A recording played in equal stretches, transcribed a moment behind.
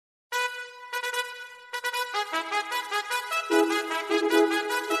Good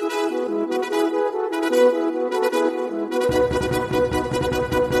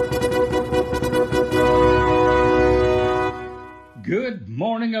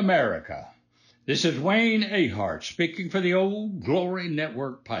morning, America. This is Wayne Ahart speaking for the Old Glory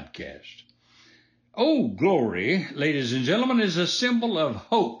Network podcast. Old Glory, ladies and gentlemen, is a symbol of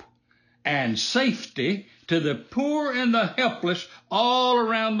hope and safety to the poor and the helpless all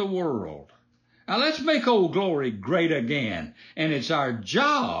around the world. Now let's make Old Glory great again, and it's our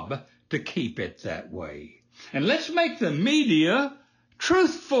job to keep it that way. And let's make the media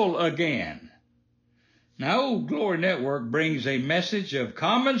truthful again. Now, Old Glory Network brings a message of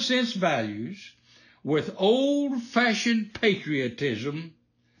common sense values with old-fashioned patriotism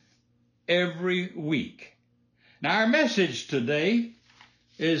every week. Now, our message today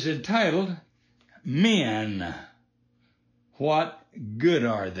is entitled, Men, What Good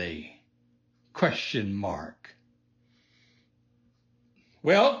Are They? ?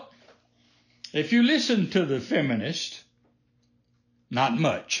 Well, if you listen to the Feminists, not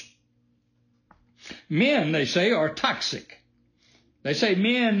much. Men, they say, are toxic. They say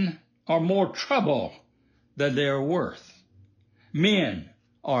men are more trouble than they are worth. Men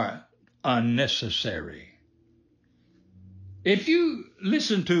are unnecessary. If you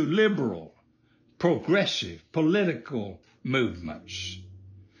listen to liberal, progressive, political movements,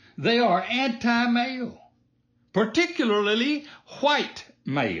 they are anti-male, particularly white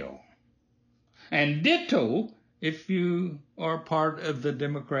male. And ditto if you are part of the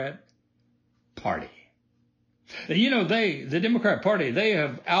Democrat Party. You know, the Democrat Party, they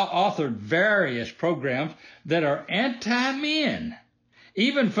have authored various programs that are anti-men.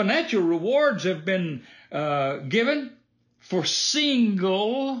 Even financial rewards have been given for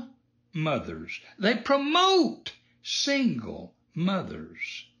single mothers. They promote single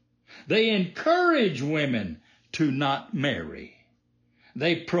mothers. They encourage women to not marry.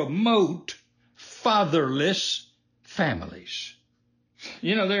 They promote fatherless families.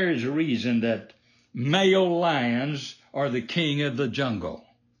 You know, there is a reason that male lions are the king of the jungle.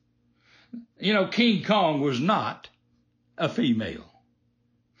 You know, King Kong was not a female.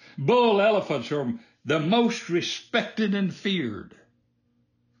 Bull elephants are the most respected and feared.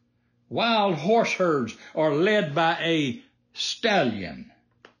 Wild horse herds are led by a stallion.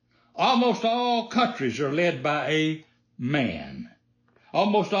 Almost all countries are led by a man.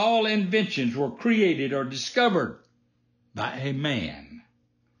 Almost all inventions were created or discovered by a man.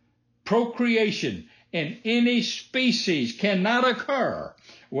 Procreation in any species cannot occur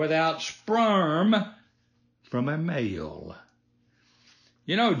without sperm from a male.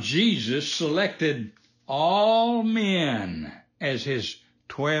 You know, Jesus selected all men as his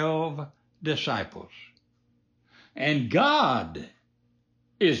 12 disciples. And God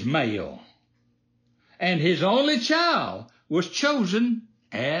is male. And his only child was chosen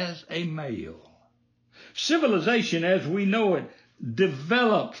as a male. Civilization as we know it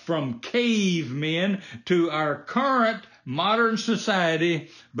developed from cavemen to our current modern society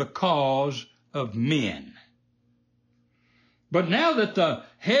because of men. But now that the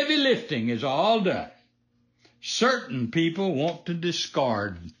heavy lifting is all done, certain people want to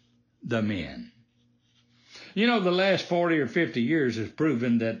discard the men. You know, the last 40 or 50 years has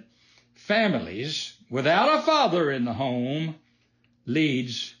proven that families without a father in the home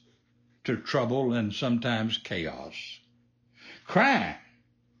leads to trouble and sometimes chaos. Crime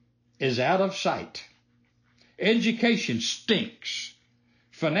is out of sight. Education stinks.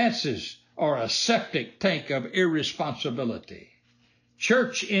 Finances are a septic tank of irresponsibility.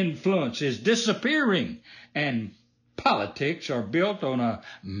 Church influence is disappearing, and politics are built on a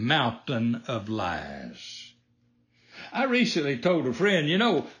mountain of lies. I recently told a friend, you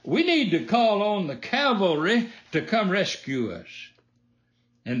know, we need to call on the calvary to come rescue us.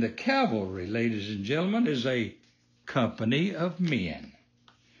 And the cavalry, ladies and gentlemen, is a company of men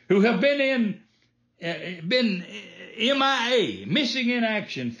who have been MIA, missing in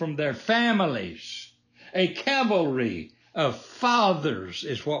action from their families. A cavalry of fathers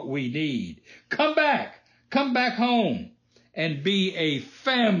is what we need. Come back home and be a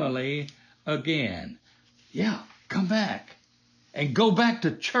family again. Yeah, come back and go back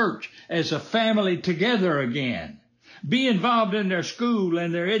to church as a family together again. Be involved in their school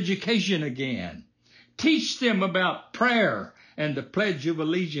and their education again. Teach them about prayer and the Pledge of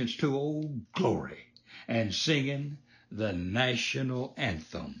Allegiance to Old Glory and singing the national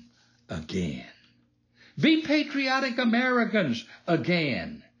anthem again. Be patriotic Americans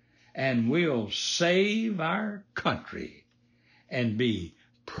again, and we'll save our country and be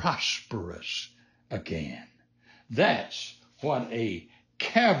prosperous again. That's what a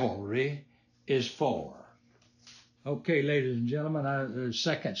cavalry is for. Okay, ladies and gentlemen, the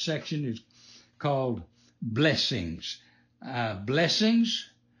second section is called blessings. Blessings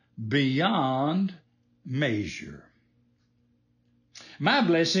beyond measure. My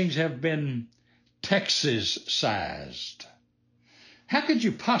blessings have been Texas-sized. How could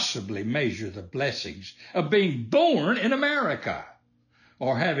you possibly measure the blessings of being born in America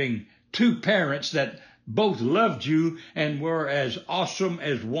or having two parents that both loved you and were as awesome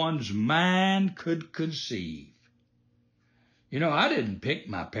as one's mind could conceive? You know, I didn't pick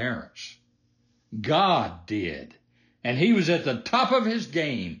my parents. God did. And He was at the top of His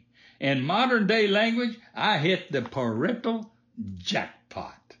game. In modern day language, I hit the parental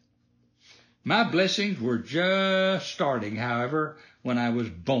jackpot. My blessings were just starting, however, when I was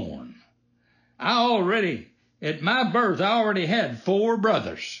born. At my birth, I already had 4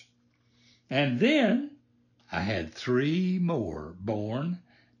 brothers. And then I had 3 more born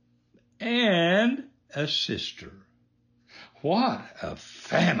and a sister. What a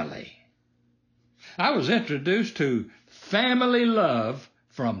family. I was introduced to family love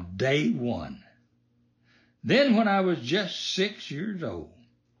from day one. Then when I was just 6 years old,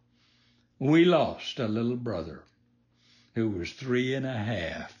 we lost a little brother who was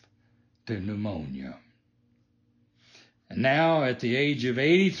 3.5 to pneumonia. And now at the age of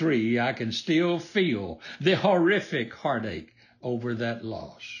 83, I can still feel the horrific heartache over that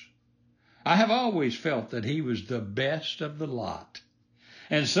loss. I have always felt that he was the best of the lot.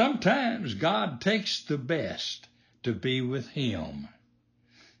 And sometimes God takes the best to be with him.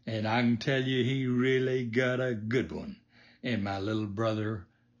 And I can tell you, he really got a good one in my little brother,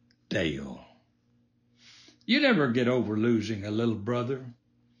 Dale. You never get over losing a little brother,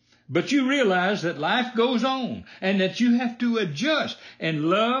 but you realize that life goes on and that you have to adjust and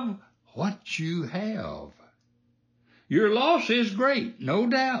love what you have. Your loss is great, no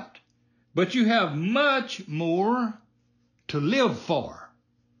doubt, but you have much more to live for.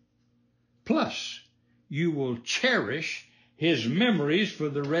 Plus, you will cherish his memories for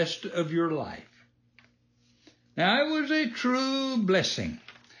the rest of your life. Now, it was a true blessing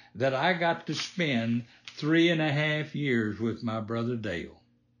that I got to spend 3.5 years with my brother Dale.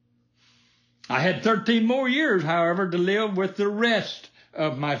 I had 13 more years, however, to live with the rest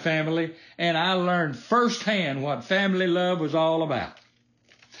of my family, and I learned firsthand what family love was all about.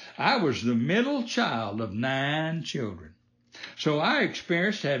 I was the middle child of 9 children, so I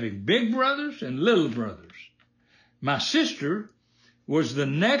experienced having big brothers and little brothers. My sister was the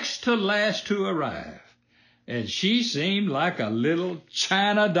next to last to arrive, and she seemed like a little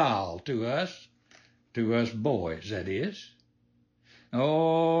China doll to us boys, that is.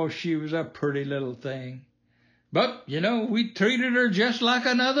 Oh, she was a pretty little thing. But, we treated her just like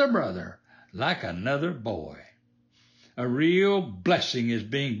another brother, like another boy. A real blessing is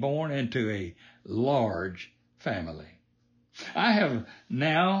being born into a large family. I have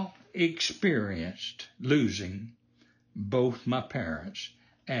now experienced losing both my parents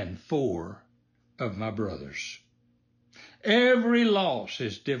and 4 of my brothers. Every loss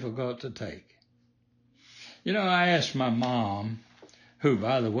is difficult to take. I asked my mom, who,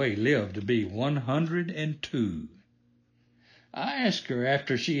 by the way, lived to be 102. I asked her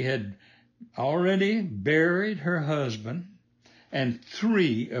after she had already buried her husband and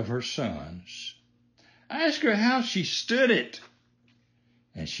 3 of her sons. I asked her how she stood it.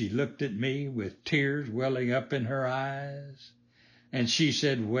 And she looked at me with tears welling up in her eyes. And she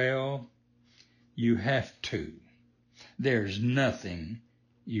said, well, you have to. There's nothing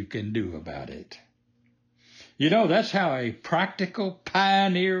you can do about it. That's how a practical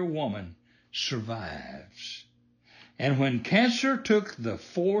pioneer woman survives. And when cancer took the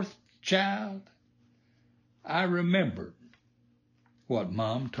 4th child, I remembered what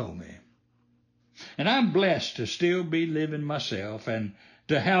Mom told me. And I'm blessed to still be living myself and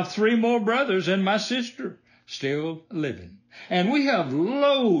to have 3 more brothers and my sister still living. And we have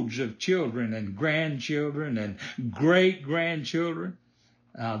loads of children and grandchildren and great-grandchildren.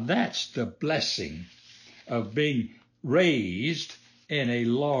 Now that's the blessing of being raised in a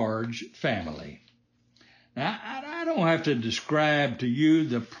large family. Now, I don't have to describe to you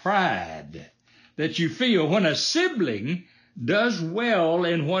the pride that you feel when a sibling does well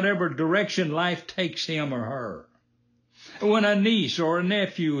in whatever direction life takes him or her. When a niece or a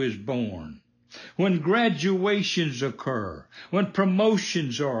nephew is born, when graduations occur, when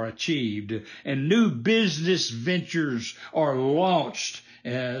promotions are achieved, and new business ventures are launched,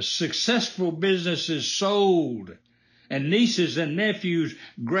 successful businesses sold, and nieces and nephews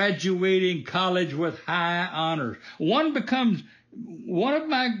graduating college with high honors. One of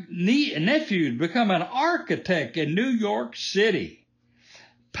my nephews become an architect in New York City.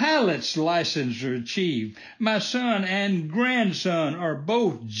 pilot's license are achieved. My son and grandson are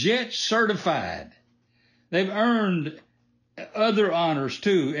both jet certified. They've earned other honors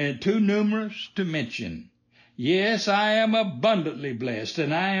too, and too numerous to mention. Yes, I am abundantly blessed,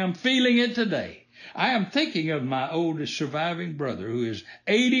 and I am feeling it today. I am thinking of my oldest surviving brother, who is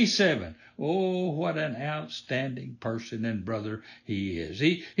 87. Oh, what an outstanding person and brother he is.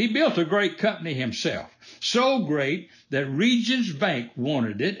 He built a great company himself, so great that Regions Bank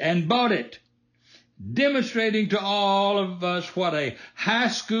wanted it and bought it, demonstrating to all of us what a high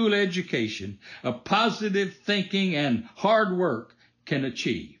school education, a positive thinking, and hard work can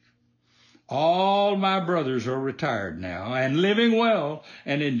achieve. All my brothers are retired now and living well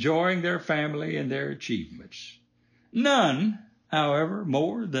and enjoying their family and their achievements. None, however,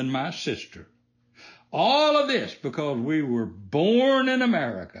 more than my sister. All of this because we were born in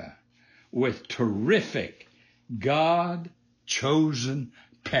America with terrific, God-chosen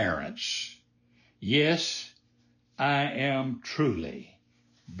parents. Yes, I am truly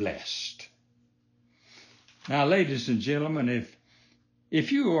blessed. Now, ladies and gentlemen,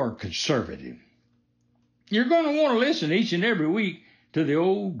 if you are conservative, you're going to want to listen each and every week to the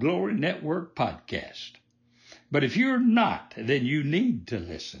Old Glory Network podcast. But if you're not, then you need to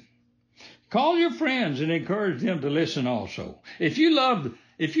listen. Call your friends and encourage them to listen also. If you love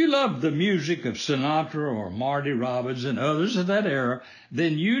the music of Sinatra or Marty Robbins and others of that era,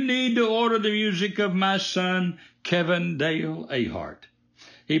 then you need to order the music of my son, Kevin Dale Ahart.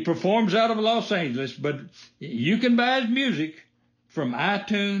 He performs out of Los Angeles, but you can buy his music from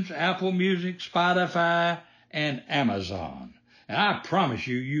iTunes, Apple Music, Spotify, and Amazon. And I promise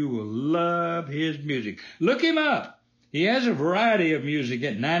you, you will love his music. Look him up. He has a variety of music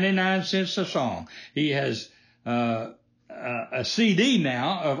at 99 cents a song. He has a CD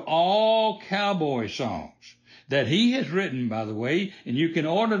now of all cowboy songs that he has written, by the way, and you can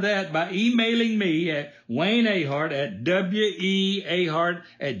order that by emailing me at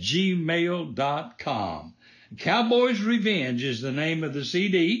WayneAhart@weahart@gmail.com. Cowboy's Revenge is the name of the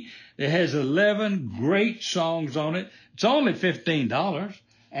CD. It has 11 great songs on it. It's only $15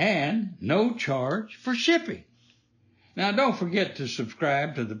 and no charge for shipping. Now, don't forget to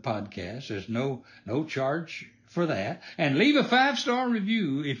subscribe to the podcast. There's no charge for that. And leave a 5-star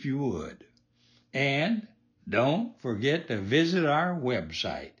review if you would. And don't forget to visit our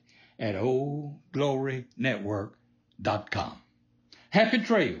website at oldglorynetwork.com. Happy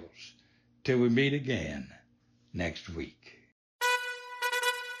trails till we meet again next week.